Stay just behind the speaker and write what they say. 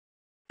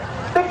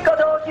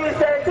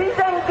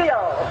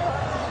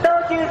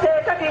中生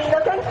各位の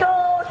健闘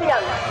を祈願、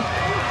人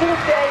生に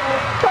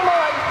友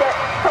はいて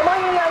共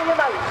に歩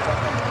まい、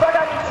我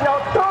が道の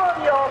闘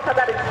技を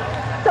飾る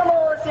友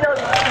を忍び、この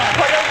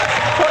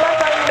トナ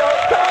カイの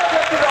協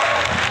力を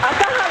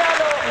朝原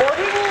の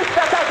森に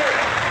捧ぐ。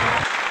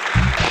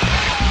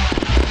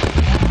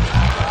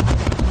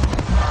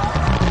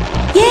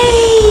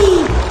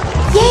Yay!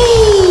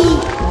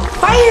 Yay!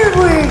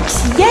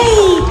 Fireworks!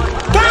 Yay!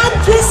 God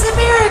bless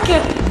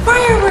America!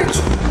 Fireworks!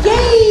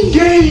 Yay!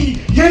 Yay!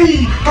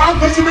 Yay! God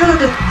bless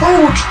America!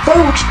 Fireworks!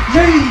 Fireworks!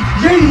 Yay!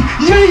 Yay!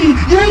 Yay!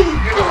 Yay!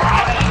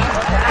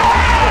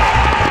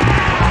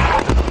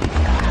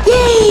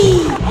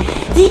 Yay!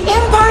 The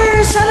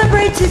Empire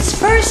celebrates its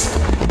first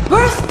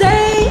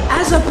birthday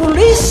as a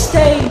police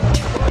state.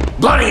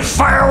 Bloody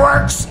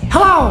fireworks!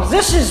 Hello,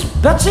 this is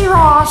Betsy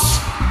Ross,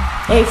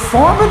 a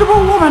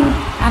formidable woman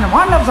and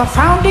one of the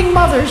founding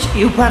mothers,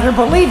 you better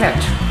believe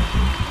it.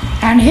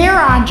 And here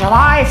on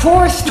July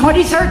 4th,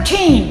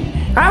 2013,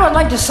 I would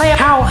like to say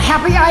how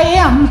happy I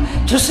am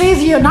to see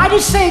the United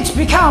States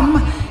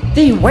become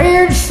the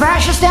weird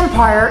fascist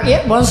empire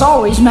it was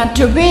always meant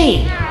to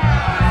be.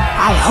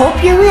 I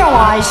hope you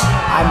realize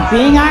I'm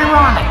being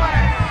ironic.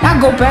 Now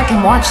go back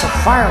and watch the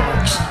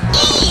fireworks.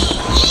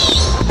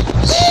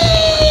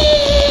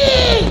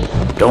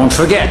 Don't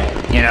forget,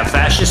 in a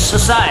fascist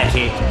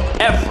society,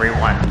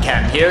 everyone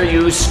can hear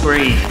you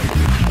scream.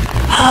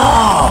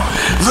 Oh,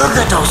 look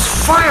at those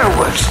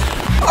fireworks!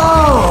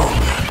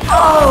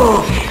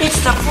 Oh,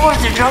 it's the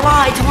 4th of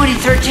July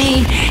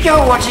 2013.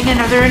 You're watching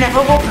another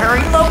ineffable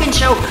Perry Logan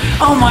show.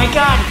 Oh my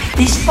God,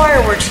 these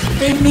fireworks,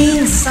 they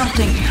mean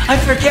something. I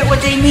forget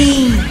what they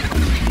mean.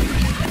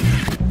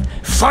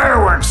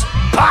 Fireworks,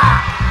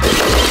 bah!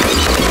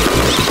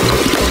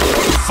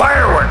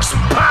 Fireworks,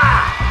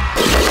 bah!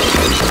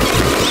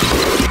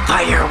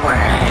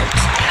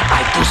 Fireworks!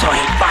 I do so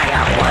hate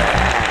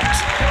fireworks!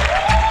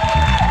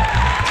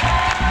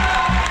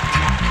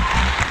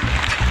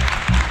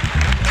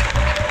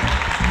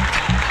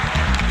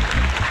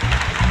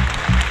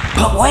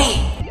 But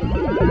wait!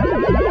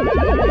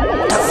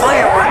 The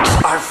fireworks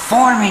are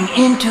forming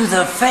into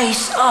the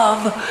face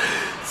of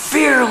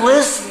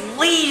Fearless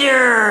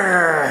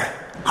Leader!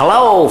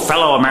 Hello,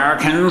 fellow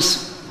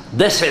Americans.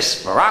 This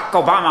is Barack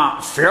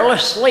Obama,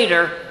 Fearless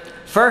Leader,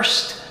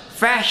 first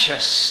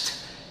fascist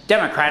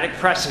Democratic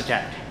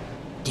president.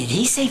 Did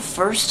he say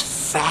first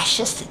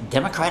fascist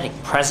Democratic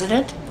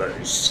president?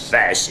 First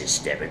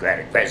fascist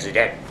Democratic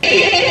president.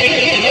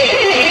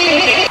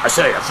 I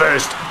say the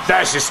first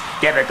fascist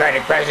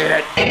Democratic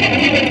president.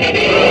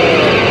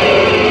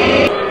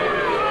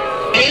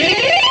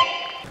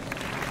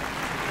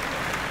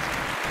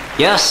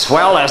 Yes,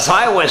 well, as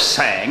I was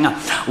saying,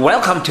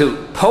 welcome to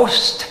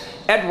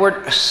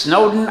post-Edward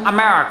Snowden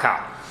America.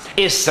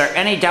 Is there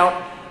any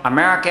doubt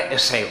America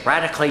is a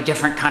radically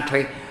different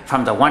country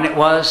from the one it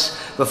was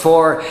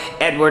before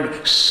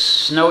Edward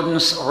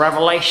Snowden's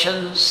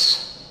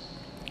revelations?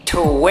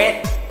 To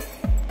wit,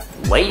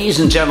 ladies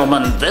and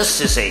gentlemen,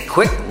 this is a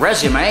quick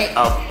resume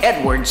of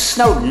Edward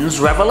Snowden's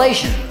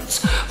revelations.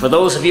 For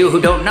those of you who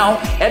don't know,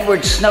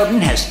 Edward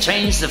Snowden has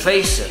changed the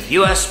face of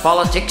US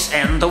politics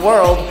and the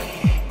world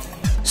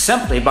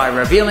simply by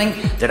revealing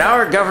that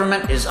our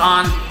government is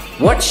on,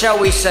 what shall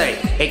we say,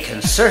 a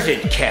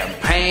concerted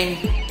campaign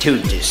to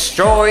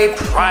destroy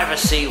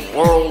privacy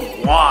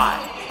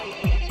worldwide.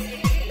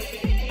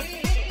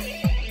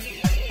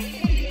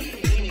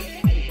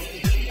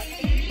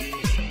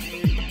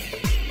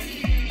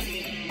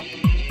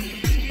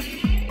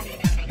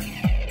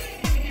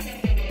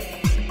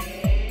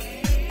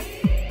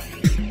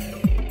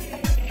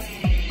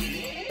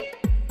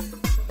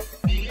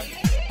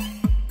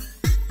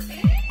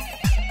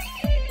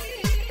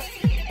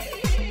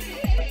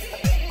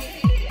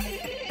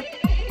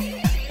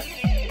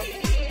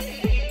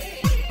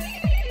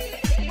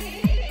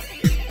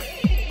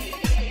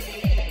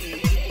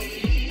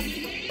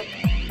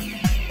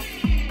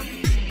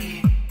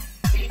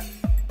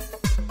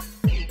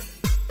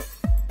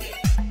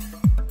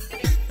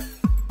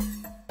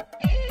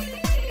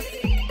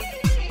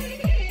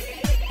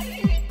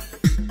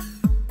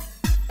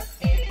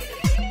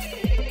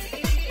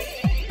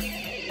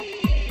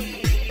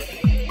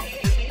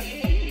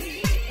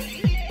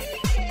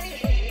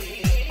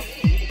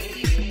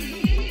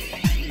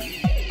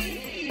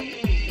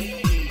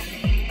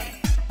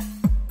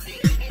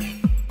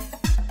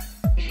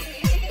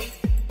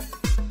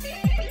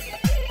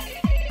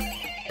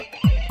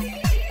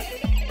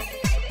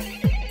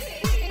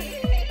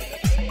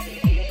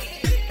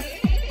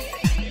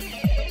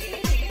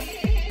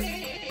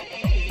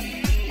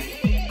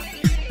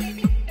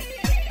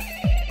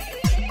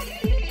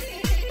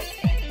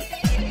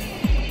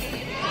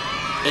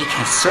 A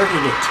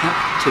concerted attempt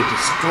to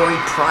destroy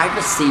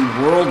privacy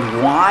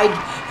worldwide?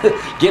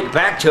 Get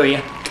back to you.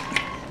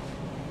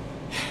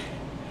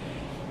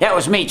 That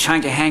was me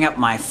trying to hang up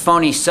my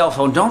phony cell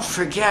phone. Don't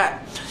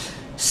forget,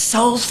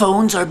 Cell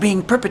phones are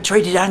being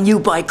perpetrated on you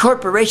by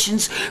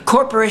corporations.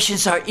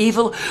 Corporations are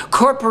evil.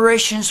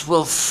 Corporations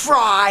will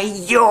fry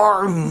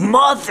your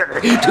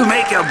mother to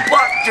make a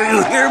buck. Do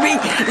you hear me?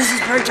 This is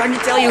Perry trying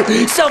to tell you.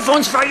 Cell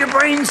phones fry your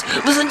brains.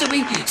 Listen to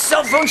me.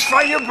 Cell phones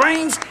fry your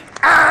brains.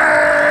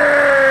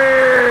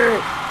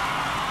 Arrgh!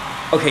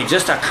 Okay,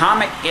 just a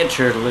comic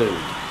interlude.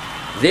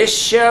 This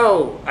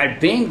show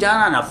being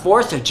done on the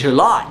 4th of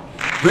July.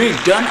 Being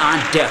done on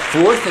the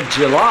 4th of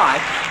July,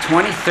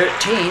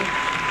 2013.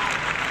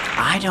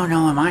 I don't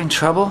know, am I in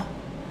trouble?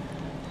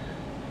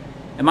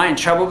 Am I in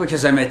trouble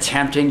because I'm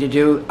attempting to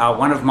do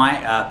one of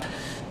my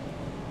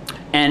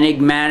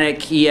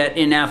enigmatic yet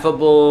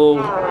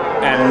ineffable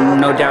and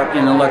no doubt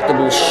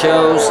ineluctable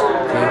shows?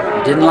 Okay,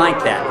 you didn't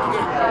like that.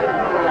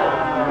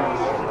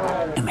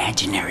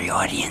 Imaginary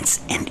audience,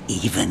 and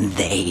even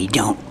they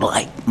don't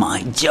like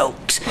my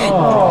jokes.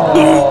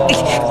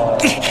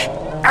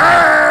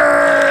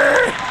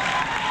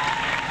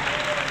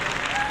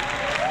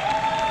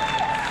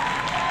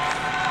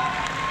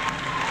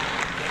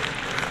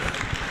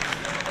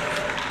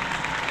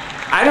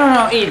 I don't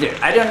know either.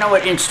 I don't know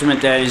what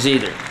instrument that is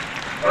either.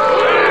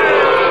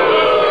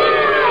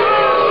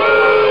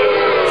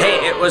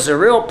 Hey, it was a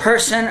real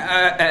person,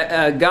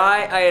 a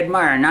guy I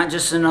admire, not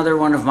just another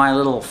one of my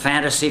little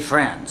fantasy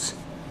friends.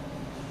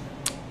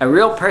 A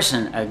real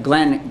person,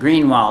 Glenn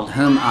Greenwald,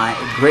 whom I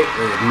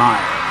greatly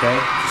admire, okay?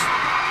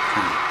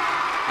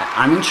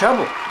 I'm in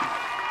trouble.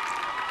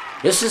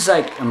 This is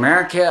like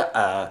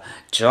America,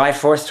 July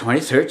 4th,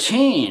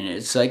 2013.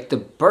 It's like the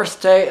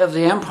birthday of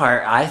the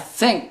empire. I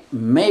think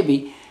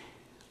maybe,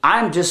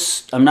 I'm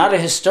not a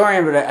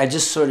historian, but I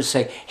just sort of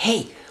say,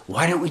 hey,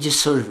 why don't we just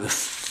sort of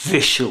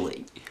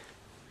officially,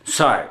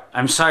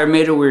 I'm sorry I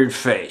made a weird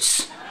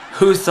face.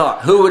 Who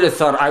would have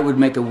thought I would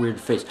make a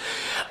weird face?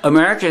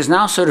 America is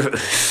now sort of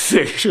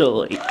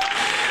officially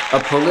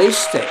a police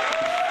state.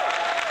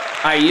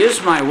 I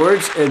use my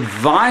words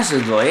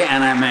advisedly,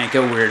 and I make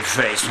a weird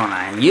face when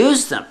I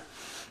use them.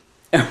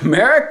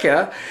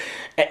 America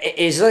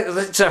is like,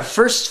 it's our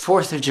first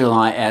 4th of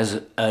July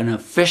as an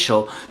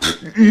official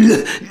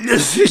police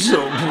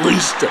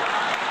state.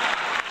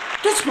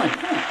 That's my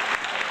point.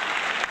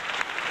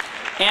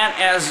 And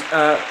as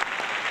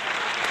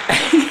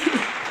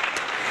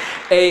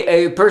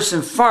a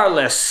person far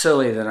less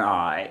silly than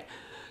I,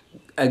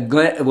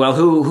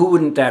 who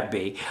wouldn't that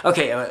be?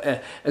 Okay,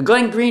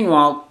 Glenn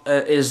Greenwald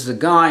is the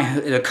guy,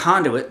 the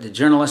conduit, the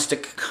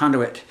journalistic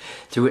conduit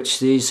through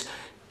which these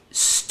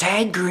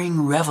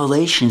staggering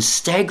revelations,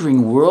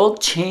 staggering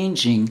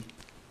world-changing,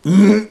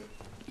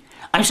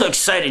 I'm so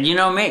excited, you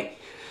know me,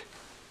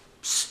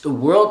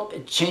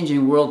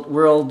 world-changing,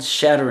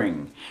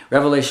 world-shattering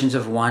revelations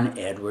of one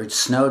Edward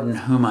Snowden,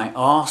 whom I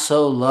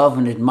also love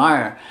and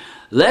admire.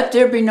 Let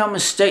there be no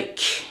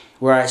mistake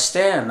where I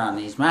stand on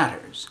these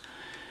matters.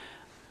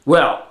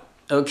 Well,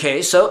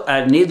 okay, so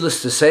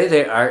needless to say,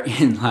 they are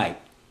in like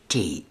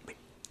deep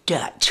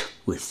Dutch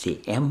with the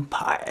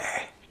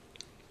empire.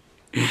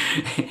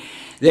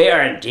 They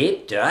are in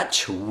deep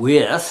Dutch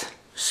with,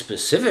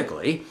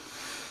 specifically,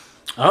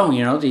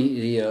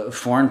 the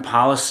foreign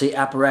policy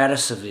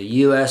apparatus of the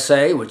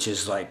USA, which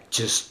is like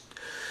just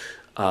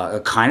a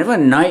kind of a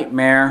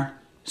nightmare,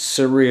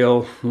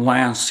 surreal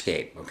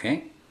landscape,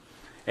 okay?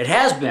 It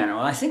has been. Well,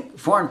 I think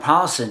foreign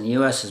policy in the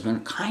U.S. has been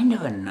kind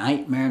of a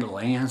nightmare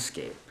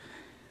landscape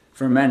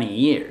for many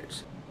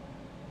years.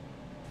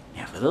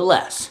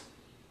 Nevertheless,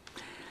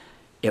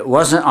 it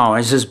wasn't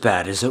always as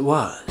bad as it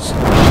was.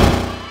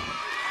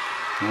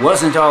 It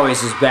wasn't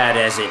always as bad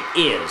as it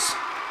is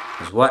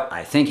what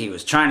I think he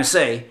was trying to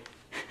say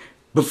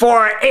before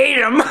I ate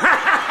him.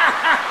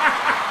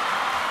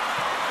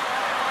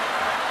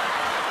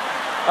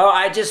 Oh,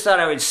 I just thought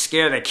I would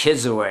scare the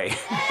kids away.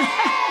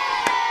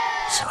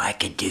 So I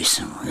could do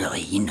some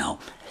really,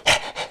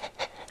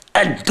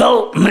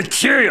 adult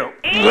material.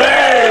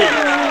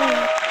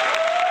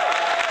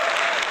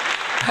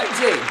 I'd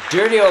say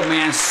dirty old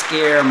man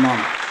scare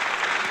moment.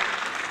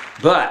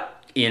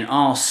 But in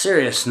all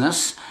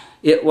seriousness,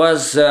 it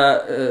was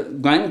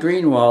Glenn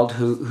Greenwald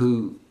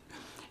who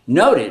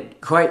noted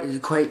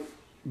quite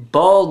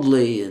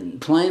baldly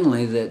and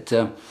plainly that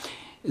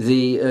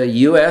the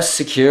U.S.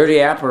 security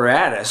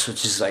apparatus,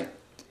 which is like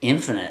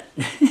infinite,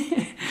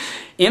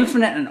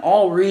 infinite and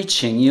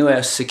all-reaching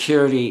U.S.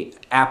 security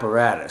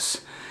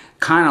apparatus,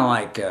 kind of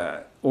like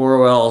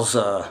Orwell's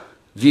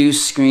view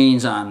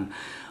screens on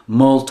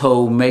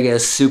multo-mega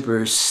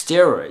super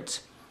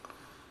steroids,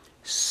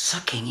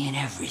 sucking in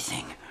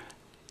everything,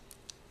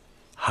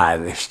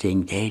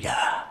 harvesting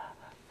data.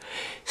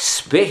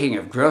 Speaking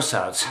of gross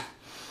outs,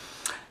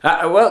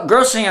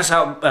 grossing us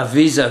out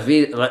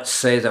vis-a-vis, let's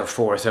say, the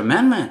Fourth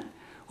Amendment.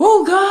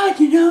 Oh God,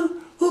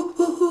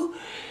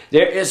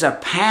 There is a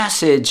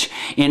passage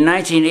in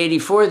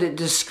 1984 that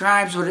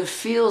describes what it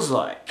feels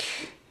like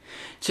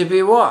to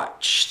be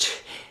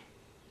watched.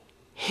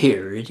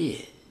 Here it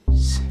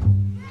is.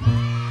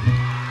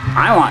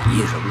 I want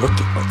you to look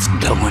at what's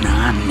going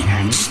on there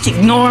and just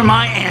ignore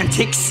my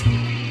antics.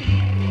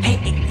 Hey,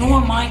 ignore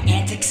my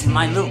antics and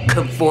my little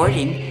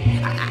cavorting.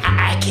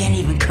 I can't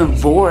even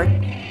cavort.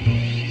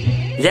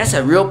 That's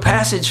a real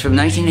passage from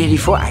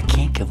 1984. I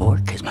can't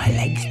cavort because my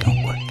legs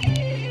don't work.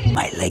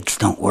 My legs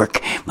don't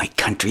work. My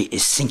country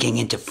is sinking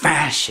into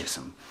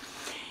fascism.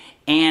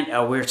 And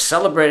we're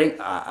celebrating,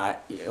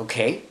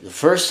 okay, the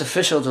first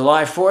official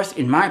July 4th,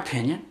 in my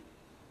opinion.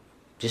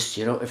 Just,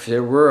 you know, if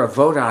there were a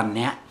vote on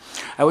that,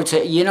 I would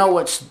say, you know,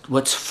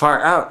 what's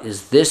far out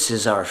is this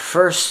is our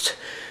first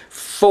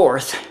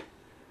 4th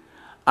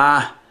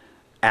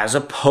as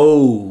a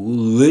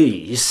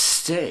police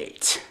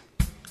state.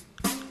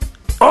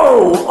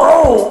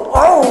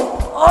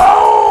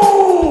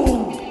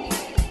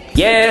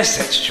 Yes,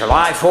 it's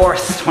July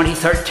 4th,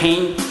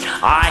 2013.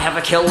 I have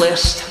a kill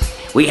list.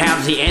 We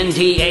have the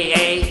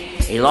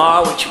NDAA, a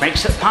law which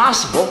makes it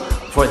possible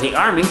for the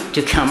Army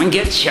to come and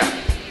get you.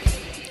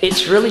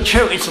 It's really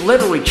true. It's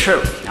literally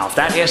true. Now, if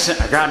that isn't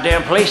a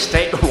goddamn police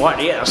state, what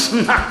is?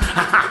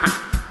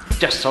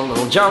 Just a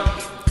little joke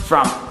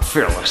from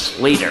Fearless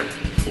Leader.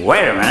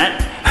 Wait a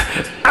minute.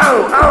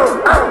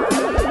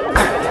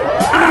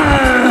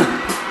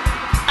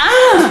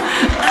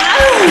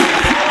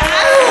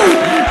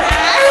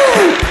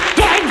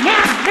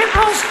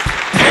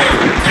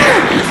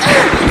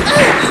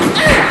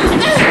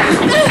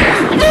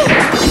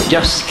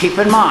 Just keep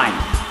in mind,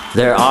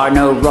 there are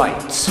no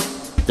rights.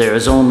 There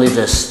is only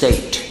the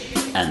state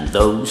and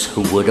those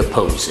who would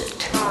oppose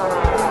it.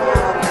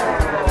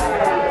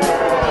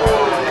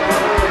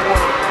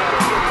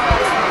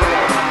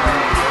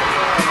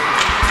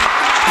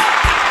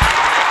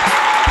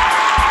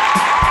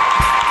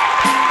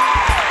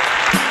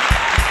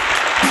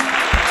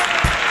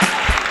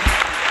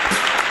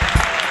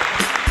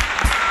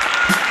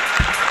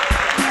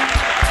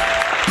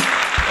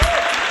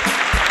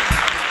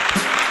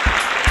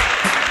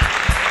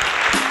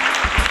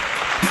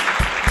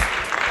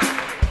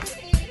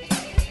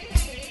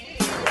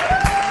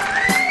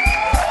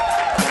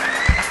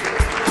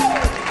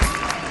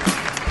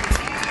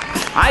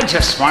 I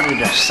just wanted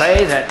to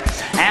say that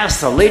as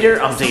the leader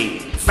of the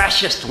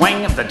fascist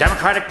wing of the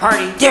Democratic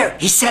Party... There,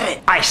 he said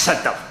it. I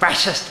said the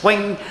fascist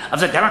wing of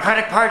the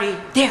Democratic Party.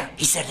 There,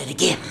 he said it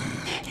again.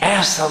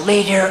 As the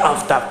leader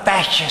of the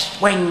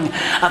fascist wing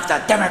of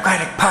the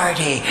Democratic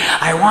Party,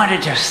 I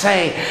wanted to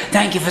say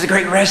thank you for the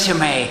great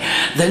resume,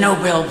 the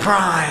Nobel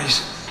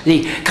Prize,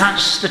 the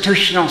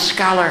constitutional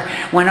scholar.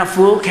 When a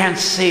fool can't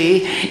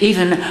see,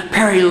 even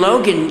Perry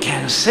Logan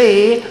can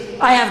see.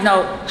 I have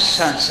no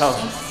sense of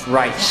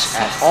rights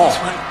at all. That's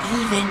what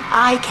even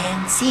I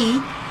can see.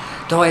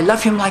 Though I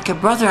love him like a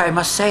brother, I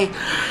must say,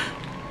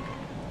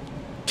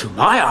 to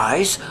my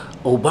eyes,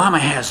 Obama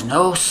has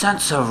no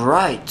sense of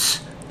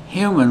rights,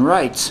 human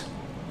rights,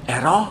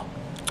 at all.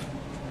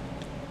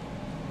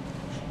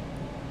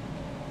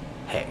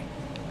 Hey,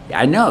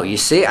 I know, you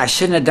see, I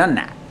shouldn't have done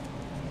that.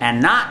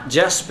 And not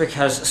just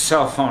because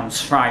cell phones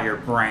fry your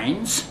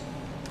brains.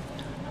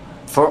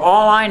 For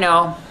all I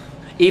know,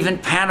 even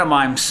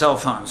pantomime cell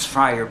phones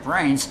fry your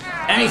brains.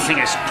 Anything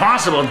is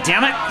possible,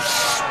 damn it!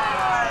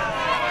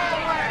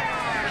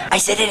 I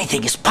said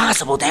anything is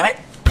possible, damn it!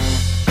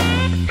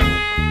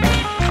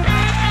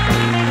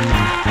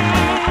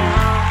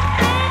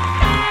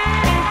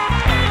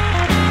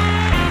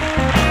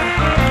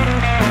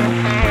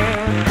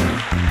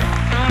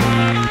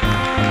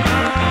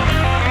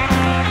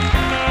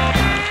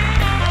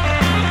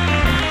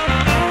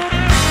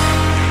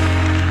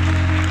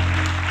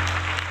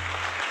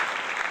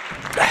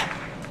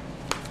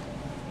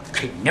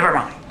 Never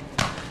mind.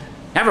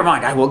 Never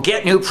mind. I will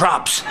get new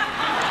props.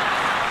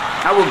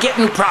 I will get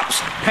new props.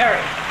 Perry.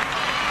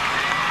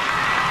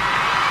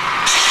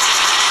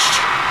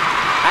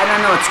 I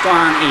don't know what's going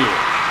on either.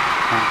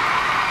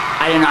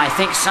 I don't know. I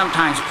think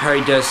sometimes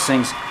Perry does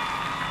things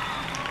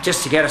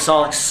just to get us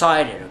all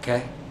excited,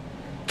 okay?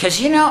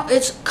 Because, you know,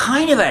 it's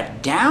kind of a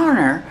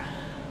downer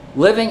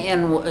living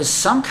in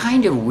some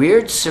kind of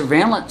weird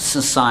surveillance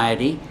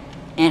society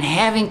and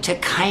having to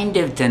kind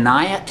of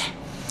deny it.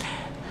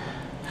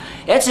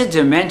 It's a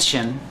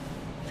dimension.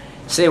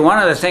 See, one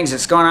of the things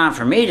that's going on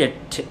for me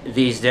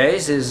these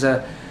days is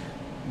the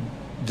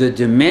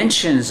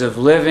dimensions of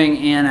living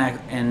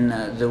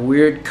in the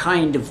weird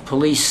kind of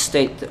police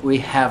state that we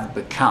have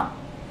become.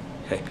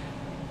 Okay.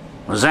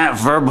 Was that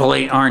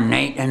verbally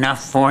ornate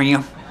enough for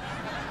you?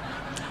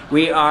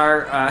 We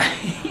are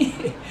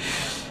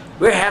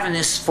we're having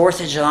this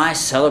 4th of July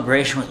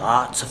celebration with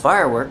lots of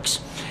fireworks,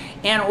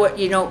 and what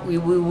you know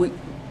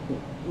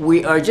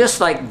we are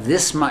just like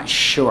this much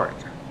short.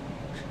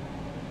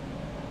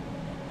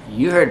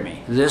 You heard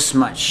me, this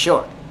much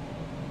short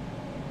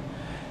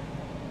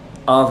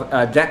of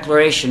a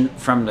declaration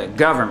from the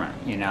government,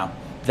 you know,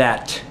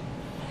 that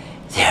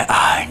there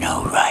are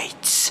no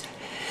rights.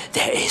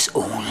 There is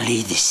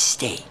only the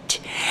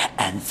state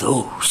and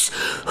those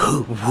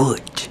who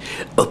would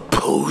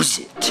oppose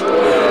it,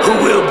 who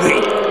will be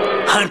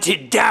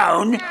hunted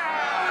down,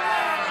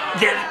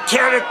 their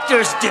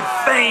characters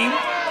defamed,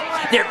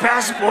 their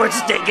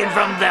passports taken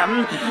from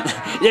them,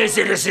 their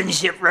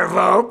citizenship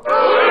revoked.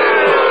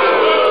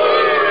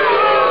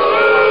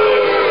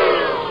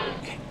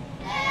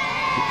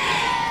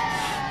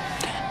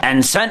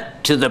 and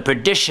sent to the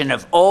perdition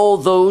of all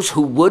those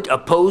who would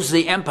oppose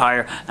the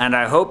empire, and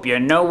I hope you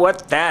know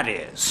what that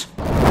is.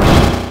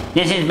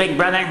 This is Big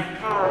Brother.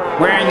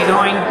 Where are you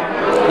going?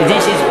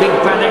 This is Big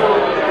Brother.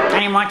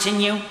 I'm watching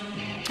you.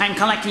 I'm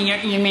collecting your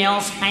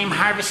emails. I'm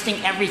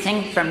harvesting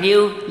everything from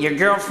you, your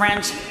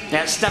girlfriends,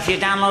 that stuff you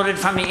downloaded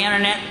from the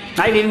internet.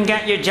 I've even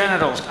got your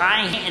genitals. The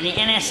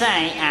NSA,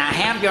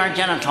 have your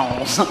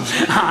genitals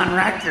on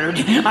record,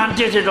 on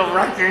digital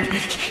record.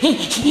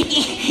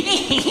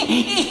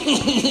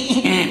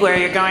 Where are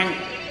you going?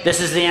 This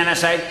is the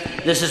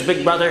NSA. This is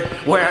Big Brother.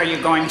 Where are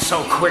you going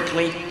so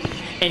quickly?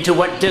 Into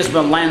what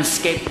dismal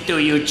landscape do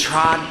you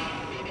trod?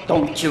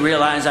 Don't you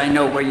realize I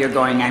know where you're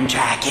going? I'm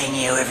tracking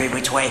you every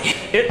which way.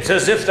 It's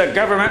as if the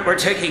government were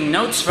taking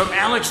notes from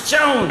Alex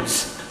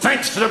Jones.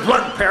 Thanks for the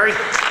plug, Perry. The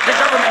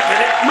government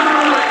did it.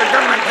 The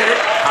government did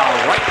it. How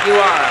right you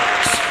are,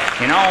 Alex.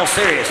 In all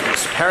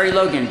seriousness, Perry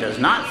Logan does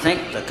not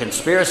think the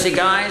conspiracy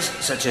guys,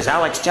 such as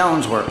Alex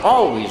Jones, were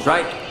always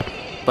right.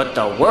 But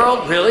the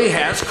world really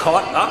has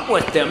caught up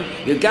with them,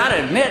 you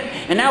gotta admit.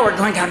 And now we're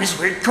going down this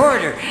weird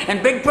corridor,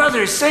 and Big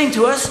Brother is saying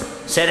to us,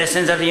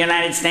 citizens of the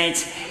United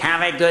States,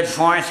 have a good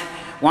 4th.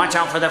 Watch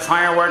out for the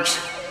fireworks.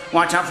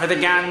 Watch out for the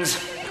guns.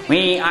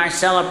 We are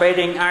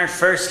celebrating our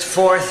first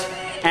 4th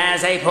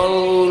as a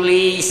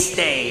police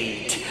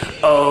state.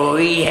 Oh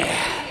yeah.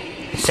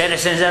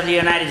 Citizens of the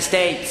United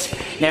States,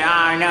 there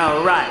are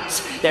no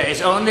rights. There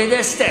is only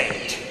the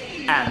state,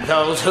 and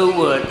those who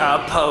would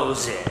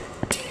oppose it.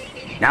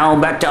 Now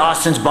back to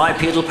Austin's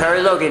bipedal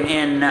Perry Logan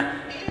in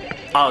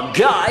A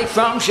Guy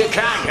from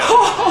Chicago.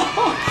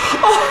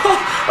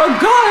 A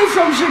guy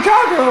from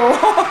Chicago!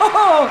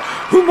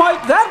 Who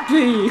might that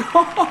be?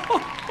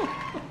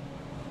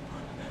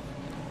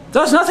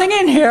 There's nothing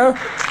in here.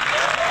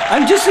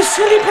 I'm just a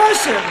silly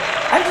person.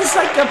 I'm just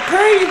like a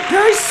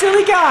very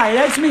silly guy.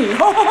 That's me.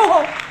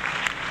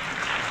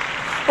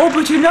 Oh,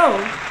 but you know,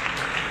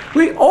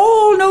 we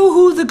all know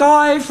who the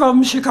guy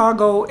from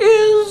Chicago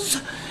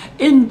is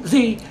in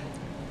the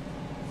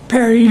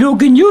Perry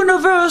Logan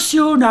universe.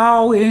 You're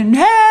now in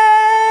heaven.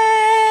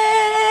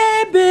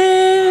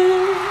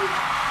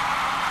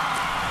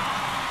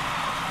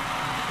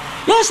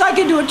 Yes, I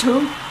can do it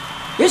too.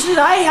 Yes,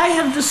 I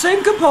have the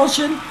same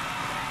compulsion.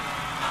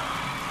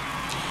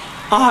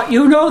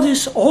 You know,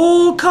 this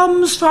all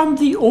comes from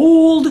the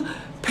old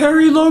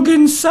Perry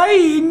Logan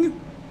saying,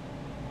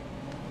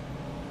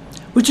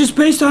 which is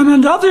based on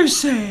another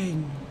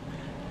saying.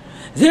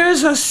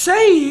 There's a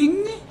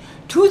saying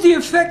to the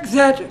effect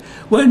that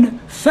when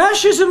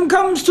fascism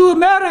comes to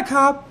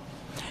America,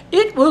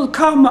 it will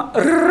come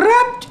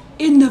wrapped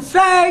in the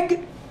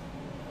fag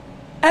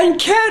and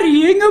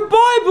carrying a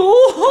Bible.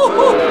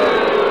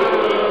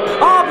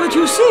 But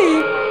you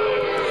see,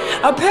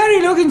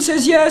 Perry Logan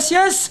says, yes,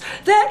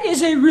 that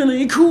is a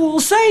really cool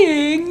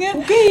saying.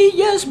 Okay,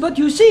 yes, but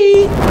you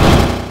see,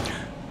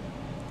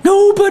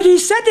 nobody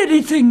said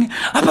anything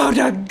about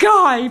a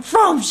guy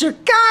from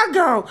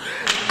Chicago.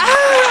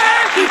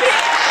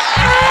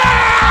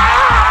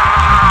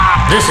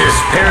 This is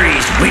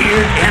Perry's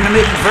weird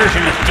animated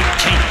version of Dick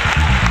Cheney.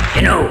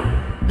 You know,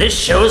 this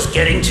show's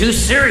getting too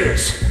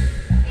serious.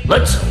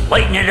 Let's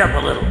lighten it up a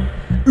little.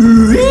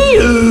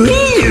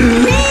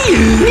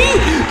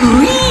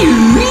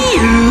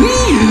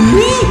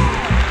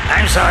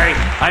 I'm sorry,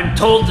 I'm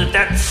told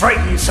that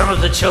frightened some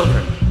of the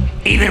children.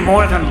 Even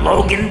more than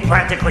Logan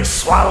practically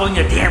swallowing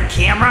a damn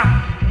camera.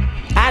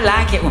 I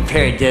like it when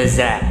Perry does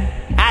that.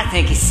 I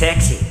think he's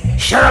sexy.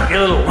 Shut up, you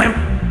little wimp.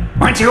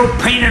 Why don't you go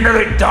paint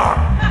another dog?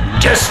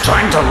 Just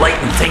trying to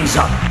lighten things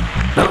up.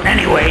 But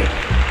anyway,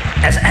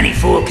 as any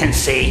fool can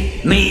see,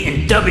 me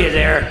and W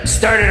there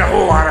started a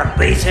whole lot of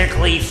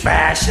basically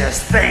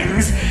fascist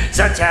things,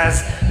 such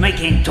as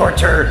making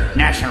torture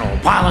national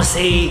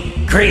policy,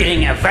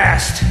 creating a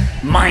vast,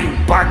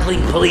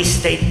 mind-boggling police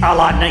state a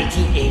la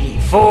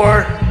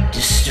 1984,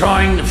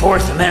 destroying the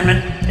Fourth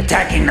Amendment,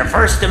 attacking the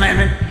First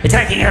Amendment,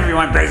 attacking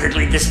everyone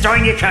basically,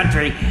 destroying your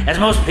country, as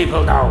most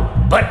people know.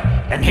 But,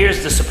 and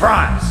here's the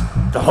surprise,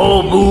 the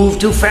whole move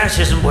to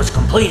fascism was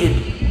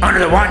completed under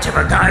the watch of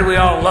a guy we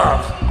all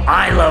love.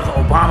 I love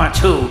Obama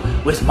too,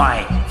 with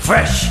my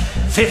fresh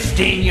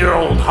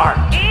 15-year-old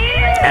heart.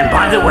 And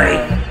by the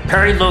way,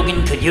 Perry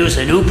Logan could use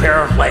a new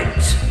pair of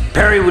legs.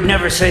 Perry would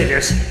never say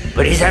this,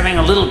 but he's having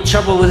a little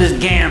trouble with his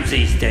gams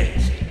these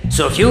days.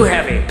 So if you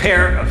have a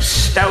pair of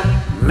stout,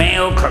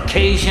 male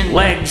Caucasian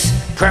legs,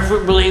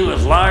 preferably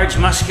with large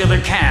muscular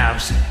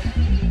calves,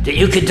 that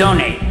you could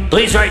donate,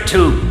 please write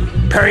to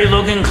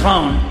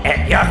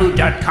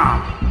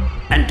PerryLoganClone@yahoo.com.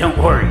 And don't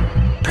worry,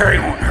 Perry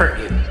won't hurt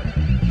you.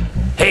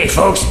 Hey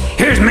folks,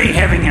 here's me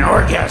having an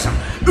orgasm.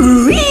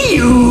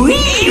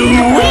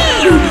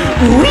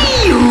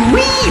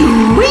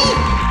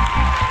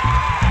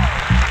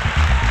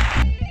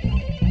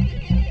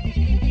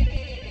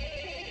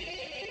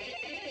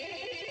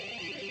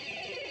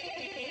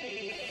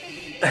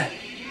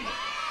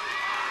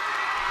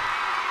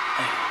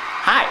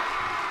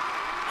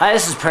 Hi,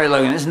 this is Perry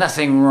Logan. There's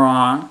nothing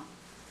wrong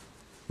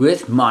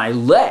with my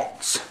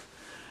legs.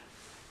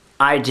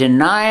 I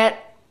deny it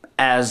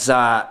as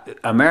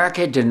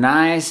America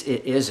denies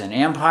it is an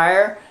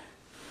empire.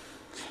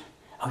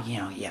 Oh,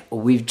 yeah.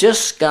 Well, we've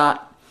just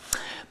got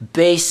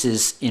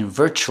bases in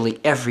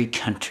virtually every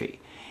country.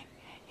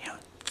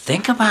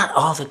 Think about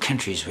all the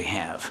countries we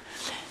have.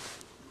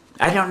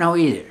 I don't know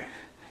either.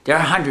 There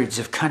are hundreds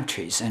of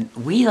countries, and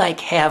we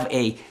have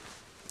a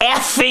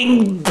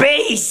effing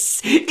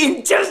base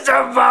in just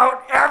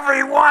about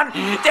everyone.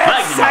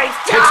 That's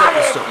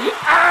psychotic.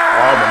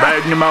 Oh, the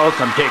magnum mouth,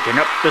 I'm taking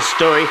up the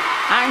story.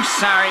 I'm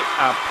sorry,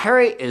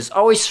 Perry is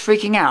always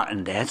freaking out,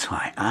 and that's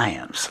why I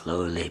am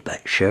slowly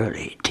but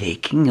surely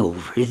taking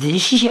over the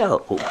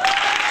show.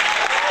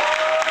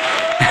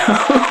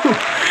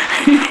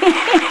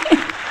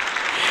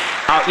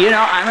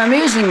 I'm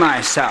amusing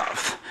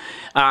myself.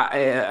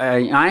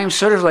 I'm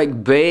sort of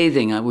like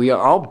bathing. We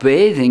are all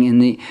bathing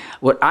in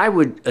what I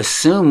would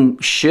assume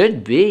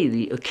should be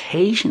the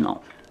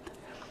occasional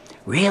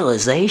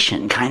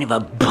realization, kind of a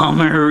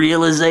bummer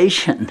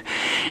realization,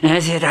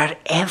 that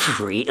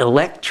every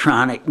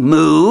electronic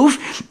move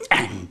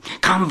and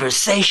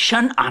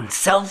conversation on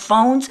cell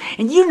phones,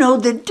 and you know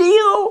the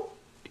deal.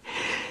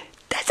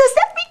 Does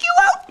that make you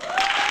out?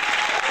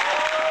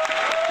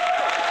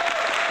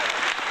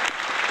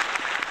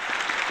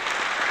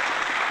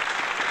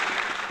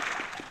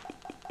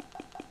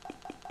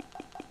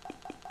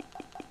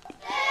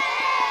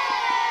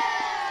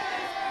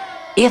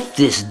 If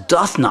this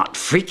doth not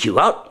freak you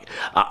out,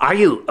 are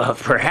you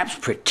perhaps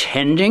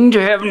pretending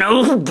to have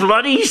no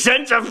bloody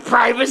sense of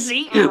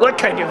privacy? What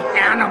kind of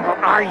animal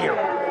are you?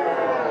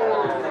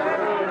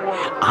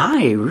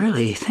 I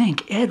really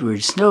think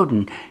Edward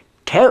Snowden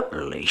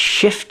totally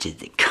shifted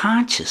the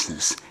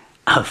consciousness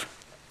of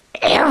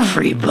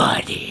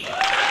everybody.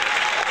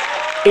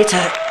 It's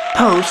a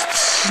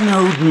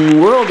post-Snowden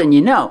world, and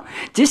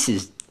this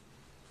is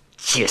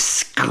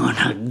just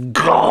gonna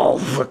gall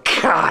the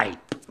kite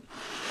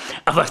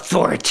of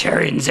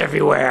authoritarians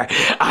everywhere,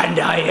 and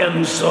I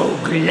am so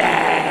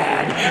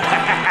glad.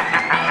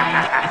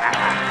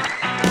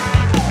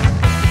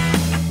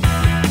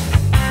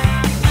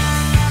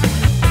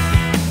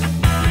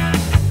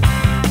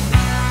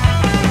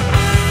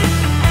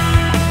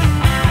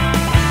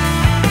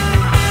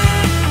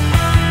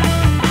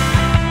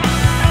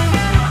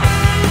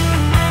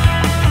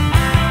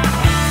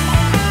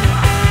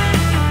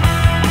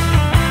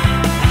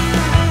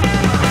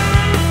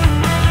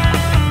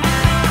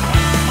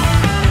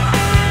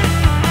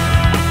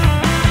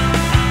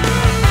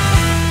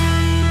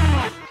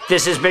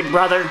 This is Big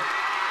Brother.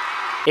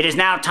 It is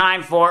now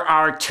time for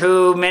our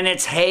 2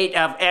 minutes hate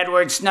of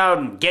Edward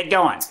Snowden. Get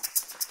going.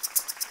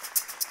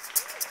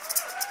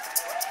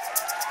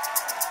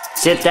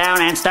 Sit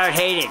down and start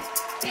hating.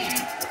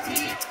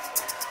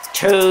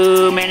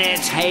 2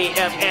 minutes hate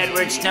of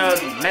Edward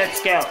Snowden.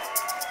 Let's go.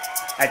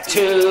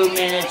 2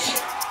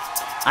 minutes.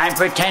 I'm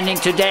pretending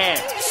to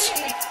dance.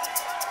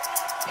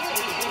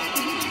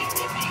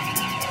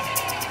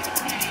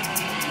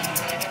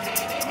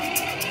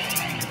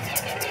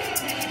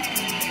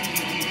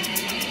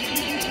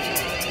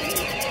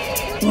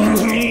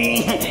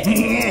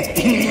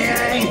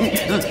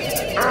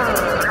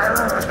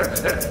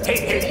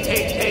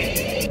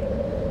 Hey.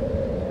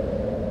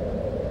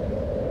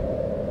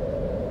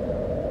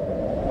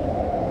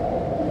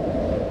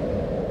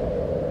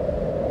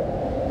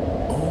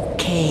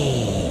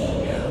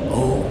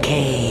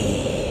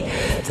 Okay.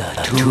 The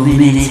 2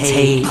 minutes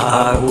hate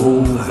are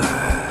over.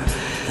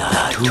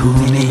 The 2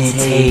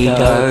 minutes hate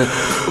are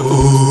over.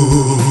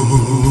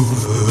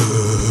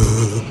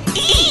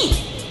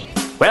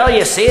 Well,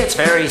 you see, it's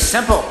very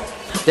simple.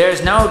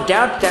 There's no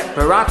doubt that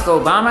Barack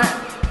Obama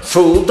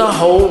fooled the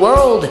whole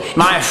world.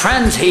 My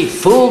friends, he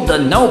fooled the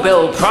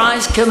Nobel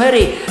Prize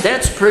Committee.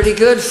 That's pretty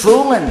good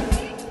fooling.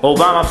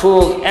 Obama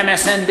fooled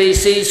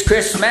MSNBC's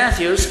Chris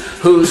Matthews,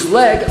 whose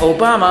leg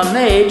Obama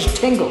made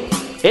tingle.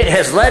 It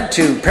has led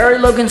to Perry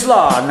Logan's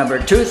Law, number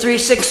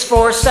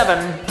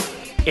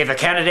 23647. If a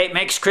candidate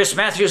makes Chris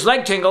Matthews'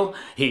 leg tingle,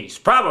 he's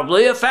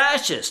probably a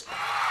fascist.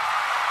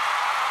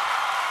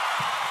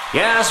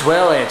 Yes,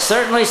 well, it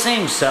certainly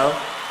seems so.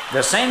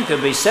 The same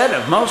could be said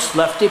of most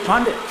lefty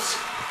pundits.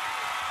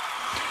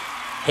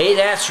 Hey,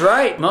 that's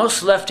right.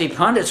 Most lefty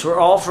pundits were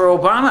all for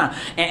Obama.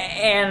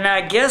 And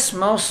I guess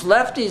most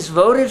lefties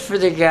voted for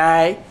the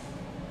guy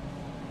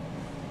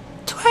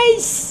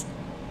twice.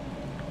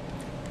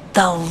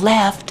 The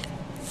left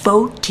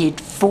voted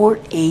for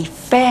a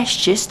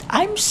fascist.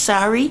 I'm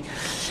sorry.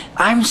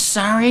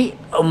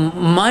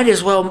 Might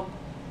as well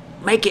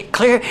make it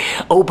clear.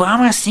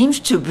 Obama seems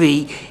to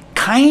be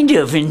kind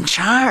of in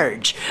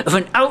charge of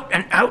an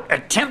out-and-out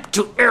attempt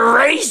to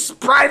erase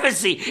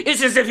privacy.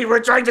 It's as if he were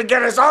trying to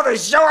get us all to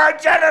show our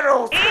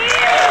genitals.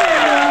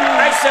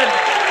 I said,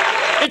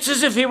 it's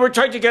as if he were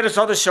trying to get us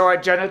all to show our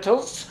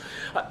genitals.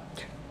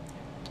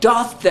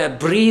 Doth there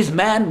breathe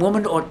man,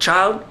 woman, or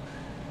child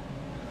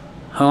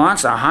who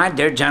wants to hide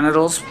their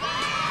genitals?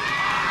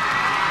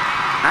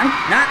 I'm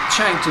not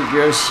trying to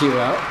gross you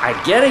out.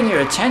 I'm getting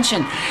your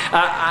attention.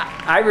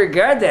 I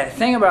regard that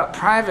thing about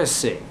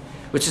privacy,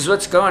 which is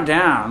what's going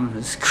down,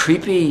 this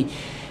creepy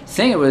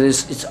thing with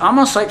this, it's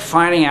almost like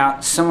finding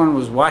out someone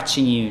was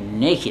watching you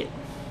naked.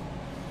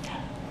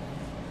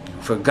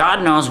 For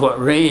God knows what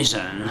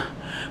reason.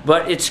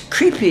 But it's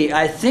creepy.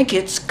 I think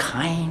it's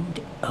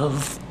kind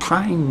of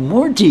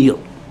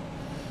primordial.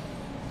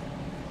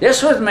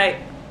 This would make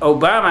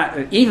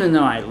Obama, even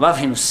though I love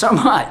him so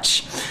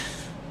much,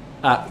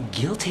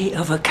 guilty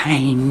of a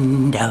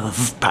kind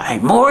of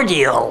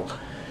primordial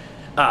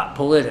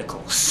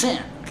political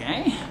sin,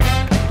 okay?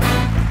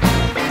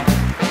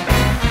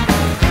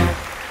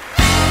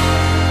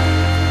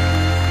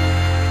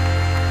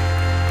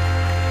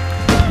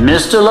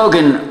 Mr.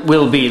 Logan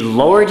will be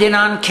lowered in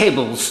on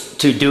cables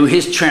to do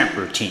his tramp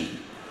routine.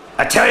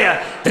 I tell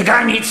ya, the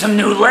guy needs some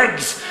new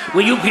legs.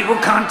 Will you people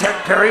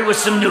contact Perry with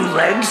some new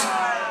legs?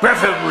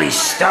 Preferably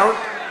stout,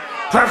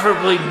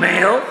 preferably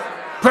male,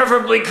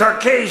 preferably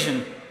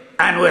Caucasian,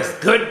 and with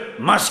good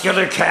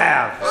muscular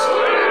calves.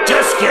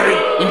 Just kidding.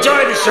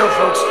 Enjoy the show,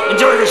 folks.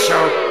 Enjoy the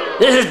show.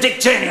 This is Dick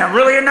Cheney. I'm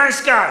really a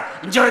nice guy.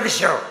 Enjoy the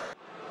show.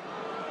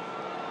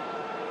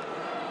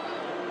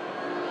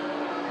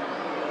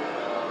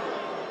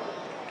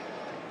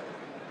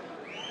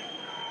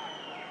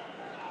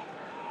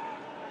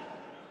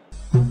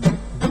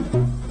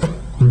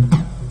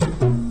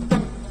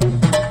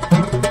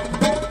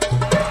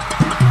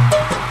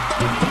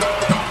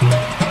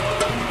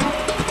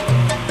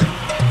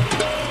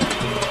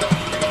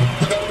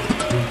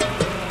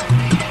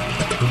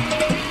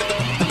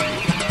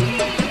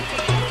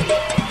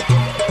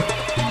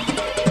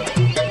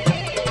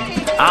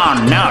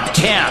 Oh no,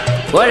 Tim.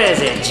 What is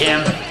it,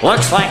 Jim?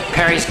 Looks like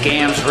Perry's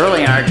gams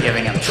really are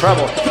giving him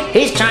trouble.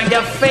 He's trying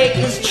to fake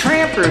his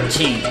tramp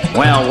routine.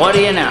 Well, what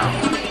do you know?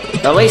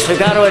 At least we've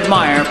got to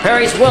admire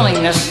Perry's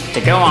willingness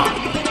to go on.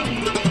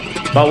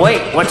 But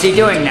wait, what's he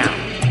doing now?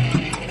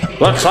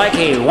 Looks like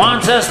he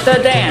wants us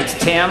to dance,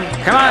 Tim.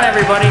 Come on,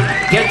 everybody.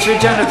 Get your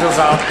genitals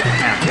out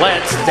and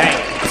let's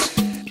dance.